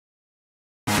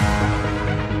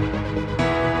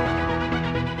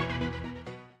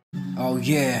Oh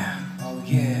yeah.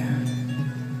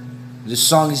 This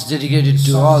song is dedicated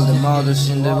to all the mothers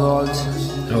in the world.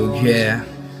 Oh yeah.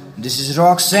 This is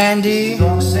Rockx.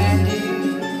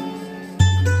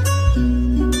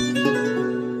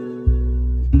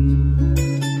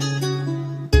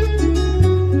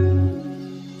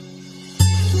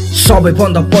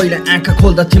 सबैभन्दा पहिला आँखा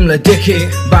खोल्दा तिमीलाई देखे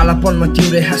बालापनमा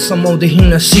तिम्रै हात समाउँदै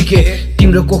हिँड्न सिके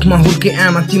तिम्रो कोखमा हुर्के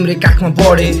आमा तिम्रै काखमा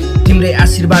बढे तिम्रै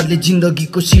आशीर्वादले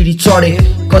जिन्दगीको सिडी चढे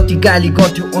कति गाली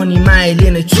गर्थ्यौ अनि मायाले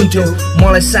नै छुन्थ्यौ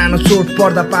मलाई सानो चोट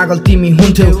पर्दा पागल तिमी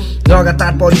हुन्थ्यौ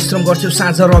लगातार परिश्रम गर्छौ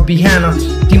साँझ र बिहान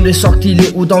तिम्रै शक्तिले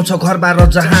उदाउँछ घरबार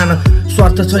जहान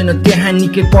स्वार्थ छैन त्यहाँ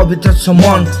निकै पवित्र छ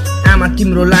मन आमा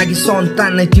तिम्रो लागि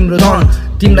सन्तान नै तिम्रो धन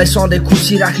तिमीलाई सधैँ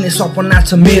खुसी राख्ने सपना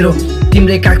छ मेरो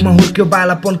तिम्रै काखमा हुर्क्यो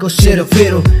बालापनको सेरो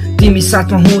फेरो तिमी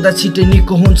साथमा हुँदा छिटै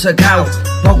निको हुन्छ घाउ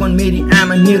भगवान मेरी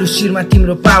आमा मेरो शिरमा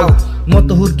तिम्रो पाउ म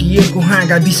त हुर्किएको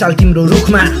हाँगा विशाल तिम्रो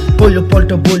रुखमा पहिलो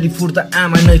पल्ट बोली फुर्दा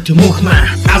आमा नै थियो मुखमा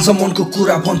आज मनको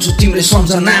कुरा भन्छु तिम्रै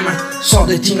सम्झनामा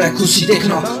सधैँ तिमीलाई खुसी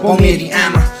देख्न ओ मेरी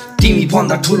आमा तिमी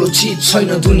भन्दा ठुलो चिज छैन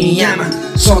दुनियाँमा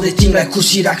सधैँ तिमीलाई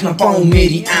खुसी राख्न पाऊ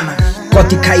मेरी आमा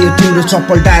कति खायो तिम्रो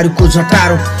चप्पल दारुको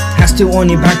झटारो हाँस्थ्यौ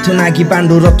अनि भाग्थ्यौ नागी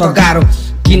बान्डो र तगारो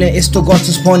किन यस्तो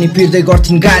गर्छस् भनी पिर्दै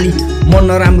गर्थिन् गाली मन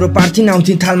नराम्रो पार्थिन्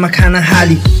आउँथिन् थालमा खाना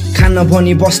हाली खान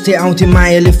भनी बस्थे आउँथे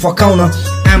मायाले फकाउन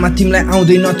आमा तिमीलाई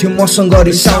आउँदैन थियो मसँग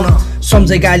रिसाउन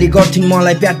सम्झै गाली गर्थिन्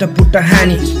मलाई प्याटा पुट्टा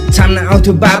हानी छाम्न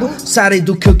आउँथ्यो बाबु साह्रै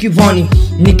दुख्यो कि भनी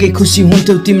निकै खुसी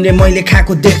हुन्थ्यौ तिमीले मैले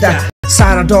खाएको देख्दा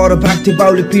सारा डर भाग्थ्यो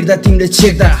बाउले पिर्दा तिमीले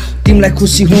छेक्दा तिमीलाई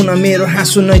खुसी हुन मेरो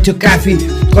हाँसो नै थियो काफी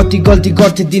कति गल्ती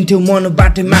गर्थे दिन्थ्यौ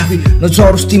मनबाटै माफी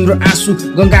नझरोस् तिम्रो आँसु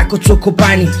गङ्गाको चोखो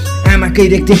पानी आमाकै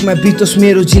रेखदेखमा बितोस्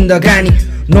मेरो जिन्दगानी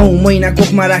 9 महिना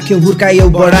कोखमा राख्यो हुर्कायो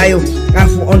बढायो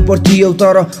आफू अनपढ थियौ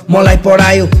तर मलाई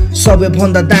पढायो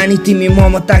सबैभन्दा दानी तिमी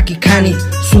ममताकी खानी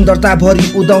सुन्दरता भरि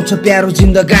उदाउँछ प्यारो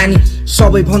जिन्दगानी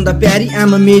सबैभन्दा प्यारी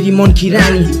आमा मेरी मनकी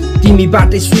रानी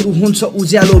तिमीबाटै सुरु हुन्छ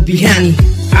उज्यालो बिहानी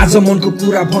आज मनको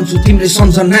कुरा भन्छु तिम्रै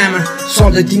सम्झनामा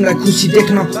सधैँ तिमीलाई खुसी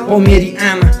देख्न ओ मेरी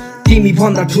आमा तिमी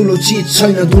भन्दा ठुलो चिज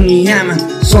छैन दुनियाँमा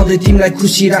सधैँ तिमीलाई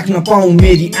खुसी राख्न पाऊ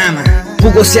मेरी आमा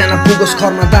पुगोस् या नपुगोस्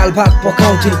घरमा दाल भात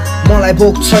पकाउँथिन् मलाई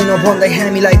भोक छैन भन्दै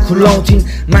हामीलाई खुलाउँथिन्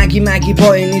मागी मागी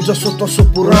भए नि जसो तसो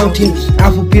पुर्याउँथिन्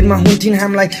आफू पिरमा हुन्थिन्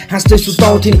हामीलाई हाँस्दै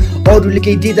सुताउँथिन् अरूले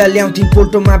केही दिँदा ल्याउँथिन्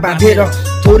पोल्टोमा बाँधेर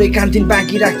थोरै कान्थिन्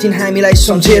बाँकी राख्थिन् हामीलाई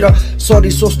सम्झेर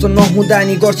शरीर स्वस्थ नहुँदा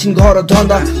नि गर्छिन् घर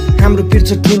धन्दा हाम्रो पिर्छ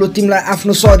ठुलो तिमीलाई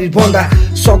आफ्नो शरीर भन्दा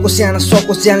सकोस् या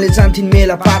नसकोस् ज्यानले जान्थिन्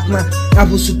मेला पातमा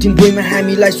आफू सुत्थिन् भुइँमा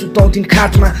हामीलाई सुताउँथिन्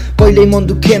खाटमा कहिल्यै मन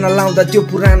दुखेन लाउँदा त्यो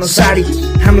पुरानो साडी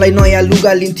हामीलाई नयाँ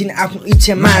लुगा लिन्थिन् आफ्नो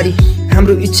इच्छा मारी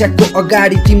हाम्रो इच्छाको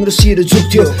अगाडि तिम्रो शिर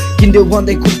झुक्थ्यो किन्देऊ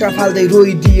भन्दै खुट्टा फाल्दै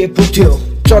रोइदिए पुग्थ्यो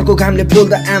चर्को घामले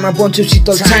पोल्दा आमा बन्छौ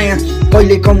शीतल छाया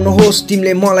कहिले कम नहोस्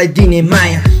तिमीले मलाई दिने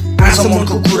माया आज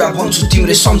मनको कुरा भन्छु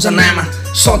तिम्रै सम्झनामा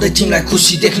सधैँ तिमीलाई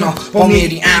खुसी देख्न ओ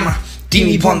मेरी आमा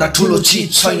तिमी भन्दा ठुलो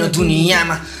चिज छैन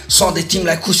दुनियाँमा सधैँ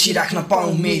तिमीलाई खुसी राख्न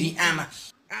पाऊ मेरी आमा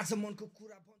आज मनको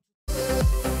कुरा